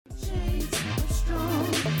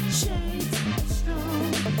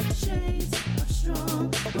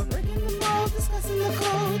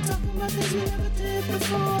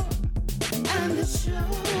show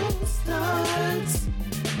starts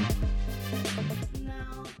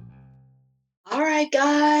now. All right,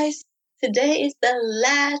 guys. Today is the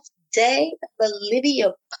last day of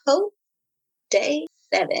Olivia Pope, day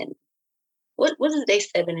 7. What is day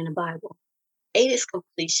 7 in the Bible? 8 is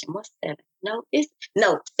completion. What's 7? No,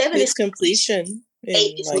 7 is It's completion. 8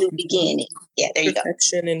 is new beginning. Yeah, there you go.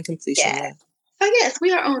 Perfection and completion. Yeah. So yes,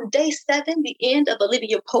 we are on day 7, the end of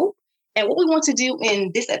Olivia Pope. And what we want to do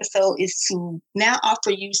in this episode is to now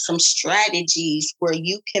offer you some strategies where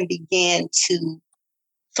you can begin to,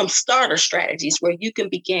 some starter strategies where you can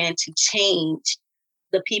begin to change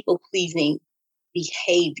the people-pleasing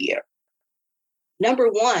behavior. Number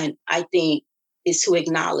 1, I think, is to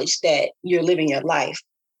acknowledge that you're living your life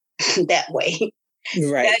that way.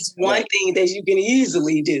 Right. That's one thing that you can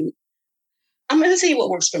easily do. I'm going to tell you what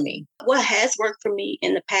works for me. What has worked for me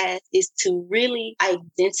in the past is to really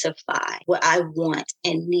identify what I want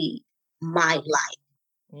and need my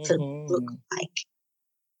life to look like.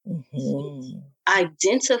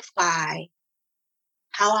 Identify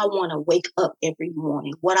how I want to wake up every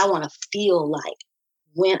morning, what I want to feel like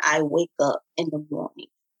when I wake up in the morning.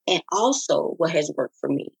 And also what has worked for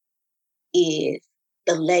me is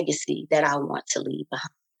the legacy that I want to leave behind.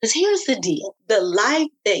 Because here's the deal. The life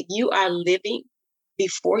that you are living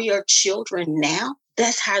before your children now,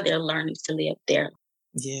 that's how they're learning to live their life.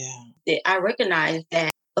 Yeah. I recognized that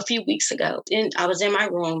a few weeks ago. I was in my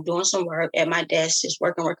room doing some work at my desk, just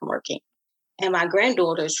working. And my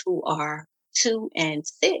granddaughters, who are 2 and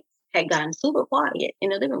 6, had gotten super quiet in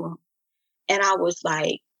the living room. And I was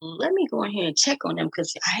like, let me go in here and check on them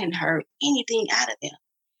because I hadn't heard anything out of them.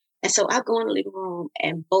 And so I go in the living room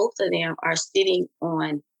and both of them are sitting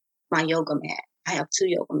on my yoga mat. I have 2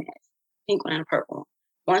 yoga mats, pink one and a purple one.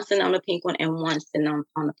 One sitting on the pink one and one sitting on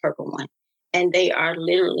the purple one. And they are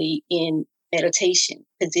literally in meditation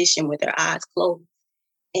position with their eyes closed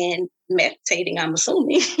and meditating, I'm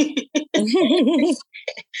assuming.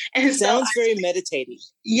 And sounds very meditative.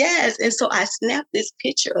 Yes. And so I snapped this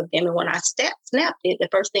picture of them. And when I snapped it, the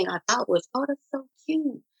first thing I thought was, oh, that's so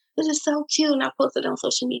cute. This is so cute. And I posted it on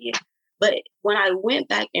social media. But when I went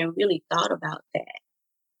back and really thought about that,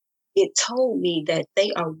 it told me that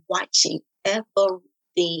they are watching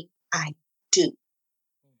everything I do.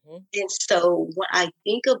 And so when I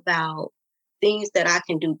think about things that I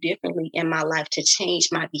can do differently in my life to change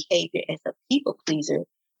my behavior as a people pleaser,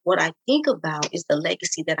 what I think about is the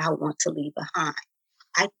legacy that I want to leave behind.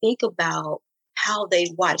 I think about how they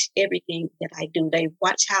watch everything that I do. They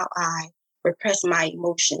watch how I repress my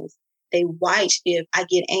emotions. They watch if I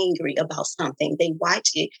get angry about something. They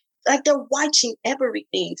watch it. Like they're watching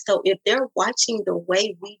everything. So if they're watching the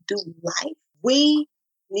way we do life, we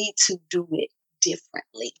need to do it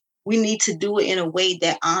differently. We need to do it in a way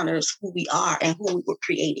that honors who we are and who we were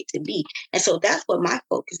created to be. And so that's what my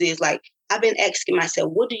focus is. Like, I've been asking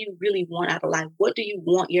myself, what do you really want out of life? What do you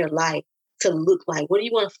want your life to look like? What do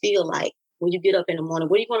you want to feel like when you get up in the morning?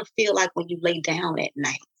 What do you want to feel like when you lay down at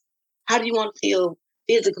night? How do you want to feel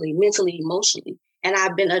physically, mentally, emotionally? And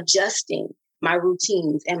I've been adjusting my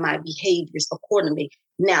routines and my behaviors accordingly.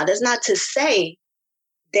 Now, that's not to say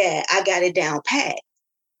that I got it down pat,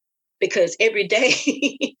 because every day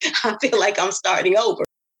I feel like I'm starting over.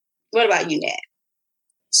 What about you, Nat?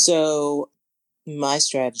 So my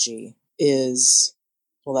strategy is,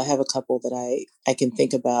 well, I have a couple that I can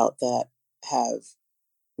think about that have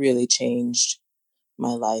really changed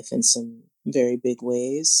my life in some very big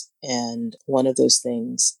ways. And one of those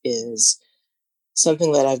things is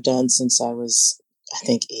something that I've done since I was, I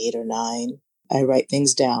think, 8 or 9. I write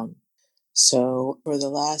things down. So for the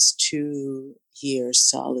last 2 years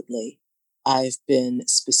solidly, I've been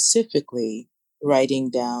specifically writing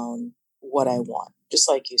down what I want. Just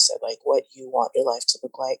like you said, like what you want your life to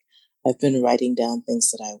look like. I've been writing down things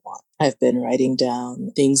that I want. I've been writing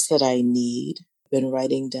down things that I need. I've been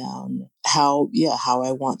writing down how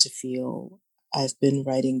I want to feel. I've been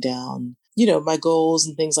writing down, my goals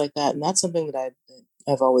and things like that. And that's something that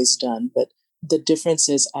I've always done. But the difference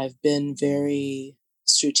is I've been very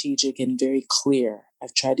strategic and very clear.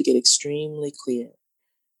 I've tried to get extremely clear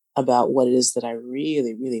about what it is that I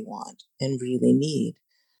really, really want and really need.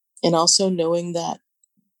 And also knowing that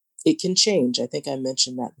it can change. I think I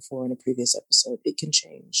mentioned that before in a previous episode. It can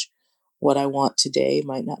change. What I want today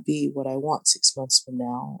might not be what I want 6 months from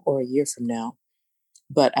now or a year from now.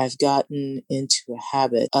 But I've gotten into a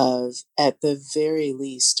habit of, at the very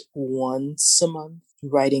least, once a month,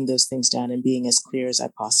 writing those things down and being as clear as I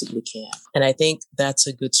possibly can. And I think that's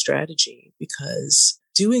a good strategy because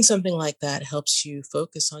doing something like that helps you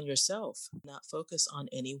focus on yourself, not focus on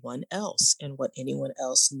anyone else and what anyone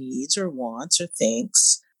else needs or wants or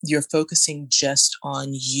thinks. you're focusing just on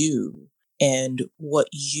you and what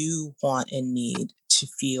you want and need to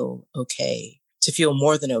feel okay, to feel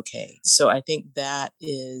more than okay. So I think that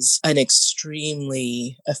is an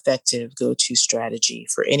extremely effective go-to strategy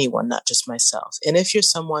for anyone, not just myself. And if you're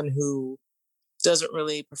someone who doesn't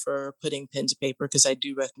really prefer putting pen to paper, because I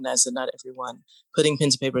do recognize that putting pen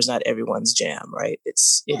to paper is not everyone's jam, right?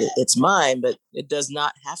 It's mine, but it does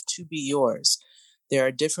not have to be yours. There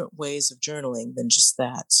are different ways of journaling than just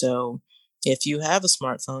that. So if you have a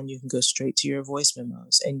smartphone, you can go straight to your voice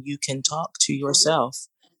memos and you can talk to yourself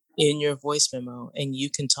in your voice memo and you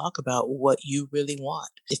can talk about what you really want.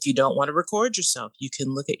 If you don't want to record yourself, you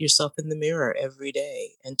can look at yourself in the mirror every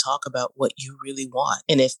day and talk about what you really want.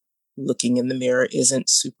 And if looking in the mirror isn't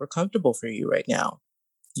super comfortable for you right now,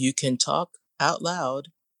 you can talk out loud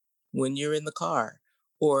when you're in the car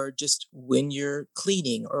or just when you're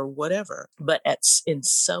cleaning or whatever. But in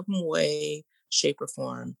some way, shape, or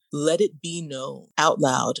form, let it be known out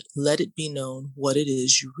loud. Let it be known what it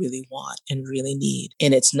is you really want and really need.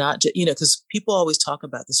 And it's not just, because people always talk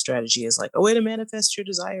about the strategy as like a way to manifest your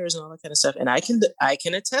desires and all that kind of stuff. And I can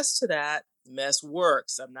attest to that. Mess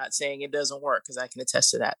works. I'm not saying it doesn't work because I can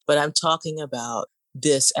attest to that. But I'm talking about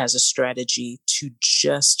this as a strategy to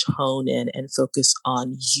just hone in and focus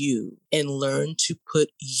on you and learn to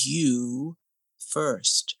put you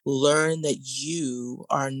first. Learn that you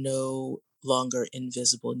are no longer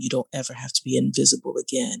invisible. You don't ever have to be invisible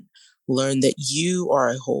again. Learn that you are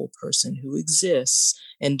a whole person who exists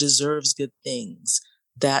and deserves good things.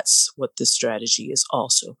 That's what this strategy is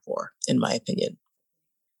also for, in my opinion.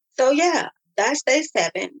 So yeah, that's day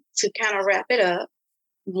 7. To kind of wrap it up,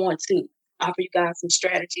 we want to offer you guys some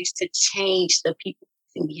strategies to change the people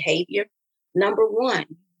and behavior. Number 1,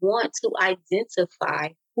 you want to identify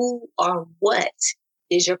who or what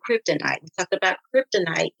is your kryptonite. We talked about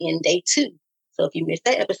kryptonite in day 2. So if you missed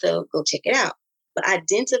that episode, go check it out. But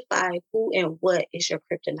identify who and what is your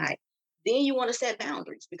kryptonite. Then you want to set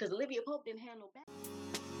boundaries because Olivia Pope didn't have no boundaries.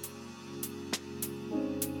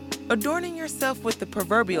 Adorning yourself with the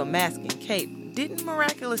proverbial mask and cape didn't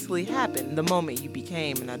miraculously happen the moment you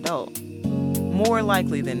became an adult. More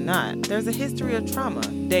likely than not, there's a history of trauma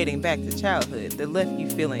dating back to childhood that left you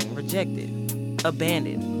feeling rejected,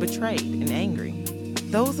 abandoned, betrayed, and angry.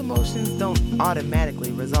 Those emotions don't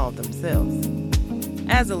automatically resolve themselves.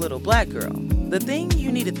 As a little black girl, the thing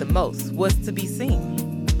you needed the most was to be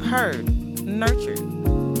seen, heard, nurtured,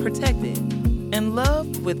 protected, and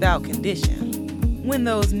loved without condition. When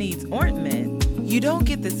those needs aren't met, you don't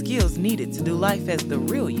get the skills needed to do life as the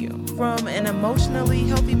real you from an emotionally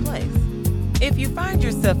healthy place. If you find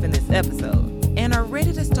yourself in this episode and are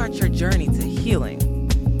ready to start your journey to healing,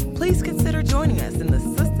 please consider joining us in the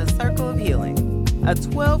Sister Circle of Healing, a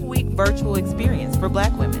 12-week virtual experience for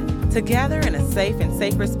Black women to gather in a safe and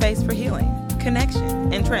sacred space for healing,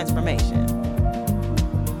 connection, and transformation.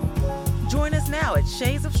 Join us now at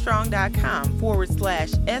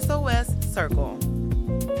shadesofstrong.com/SOS Circle.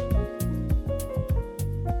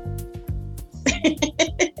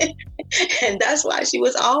 And that's why she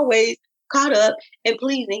was always caught up and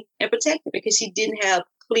pleasing and protected, because she didn't have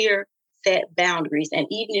clear set boundaries. And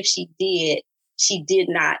even if she did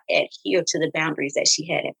not adhere to the boundaries that she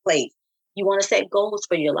had in place. You want to set goals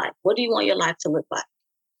for your life. What do you want your life to look like?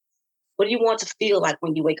 What do you want to feel like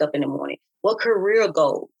when you wake up in the morning? What career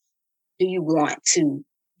goals do you want to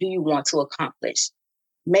accomplish?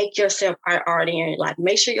 Make yourself priority in your life.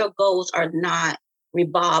 Make sure your goals are not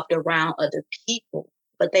revolved around other people,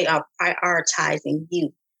 but they are prioritizing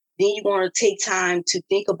you. Then you want to take time to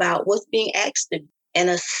think about what's being asked of you and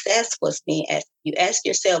assess what's being asked of you. Ask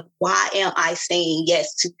yourself, why am I saying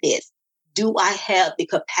yes to this? Do I have the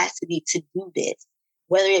capacity to do this?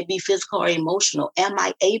 Whether it be physical or emotional, am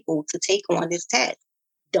I able to take on this task?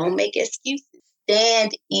 Don't make excuses.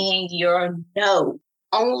 Stand in your no.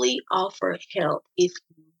 Only offer help if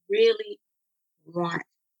you really want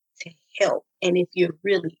to help and if you're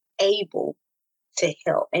really able to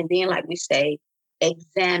help. And then, like we say,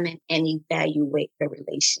 examine and evaluate the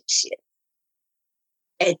relationship.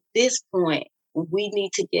 At this point, we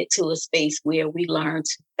need to get to a space where we learn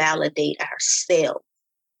to validate ourselves.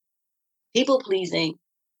 People pleasing,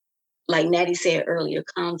 like Natty said earlier,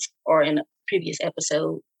 comes, or in a previous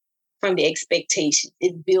episode, from the expectations.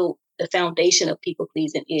 It built the foundation of people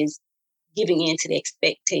pleasing is giving in to the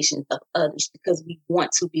expectations of others because we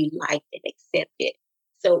want to be liked and accepted.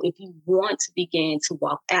 So if you want to begin to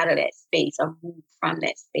walk out of that space or move from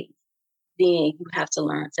that space, then you have to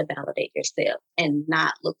learn to validate yourself and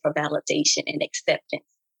not look for validation and acceptance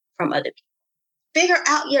from other people. Figure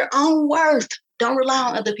out your own worth. Don't rely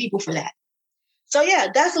on other people for that. So yeah,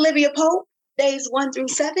 that's Olivia Pope. days 1 through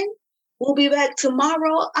 7. We'll be back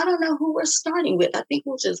tomorrow. I don't know who we're starting with. I think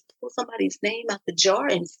we'll just pull somebody's name out the jar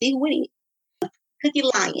and see what he. Cookie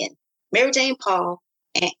Lyon, Mary Jane Paul,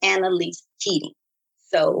 and Annalise Keating.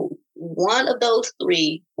 So one of those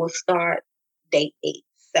 3 will start day 8.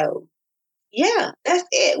 So yeah, that's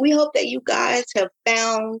it. We hope that you guys have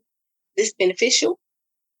found this beneficial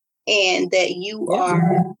and that you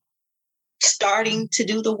are starting to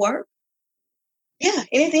do the work. Yeah.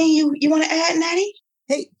 Anything you want to add, Natty?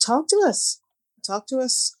 Hey, talk to us. Talk to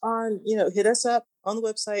us on, hit us up on the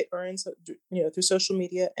website or through social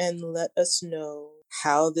media and let us know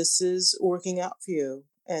how this is working out for you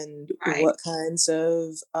and what kinds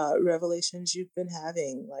of revelations you've been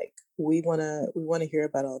having. Like we want to hear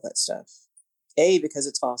about all that stuff. A, because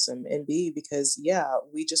it's awesome, and B, because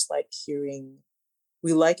we just like hearing.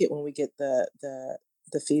 We like it when we get the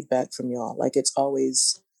feedback from y'all. Like it's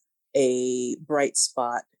always a bright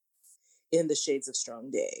spot in the shades of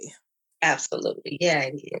strong day. Absolutely. Yeah,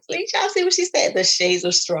 it is. Let y'all see what she said. The shades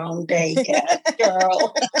of strong day. Yes,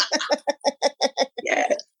 girl.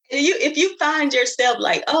 Yes. If you find yourself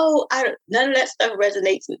like, none of that stuff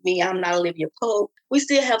resonates with me, I'm not Olivia Pope, we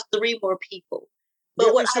still have 3 more people.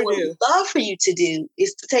 But what I would love for you to do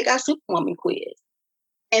is to take our Superwoman quiz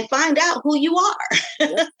and find out who you are.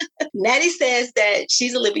 Yep. Natty says that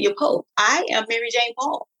she's Olivia Pope. I am Mary Jane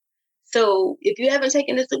Paul. So if you haven't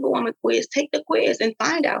taken the Superwoman quiz, take the quiz and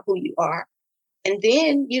find out who you are. And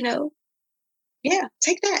then,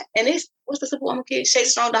 take that. And what's the Superwoman quiz?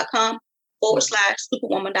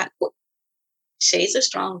 shadesofstrong.com/superwoman.quiz.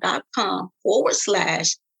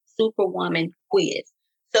 shadesofstrong.com/superwoman quiz.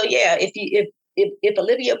 So yeah, if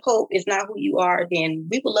Olivia Pope is not who you are, then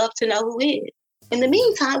we would love to know who is. In the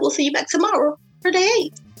meantime, we'll see you back tomorrow for day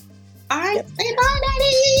 8. All right. Yep. Say bye,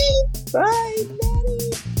 Natty. Bye.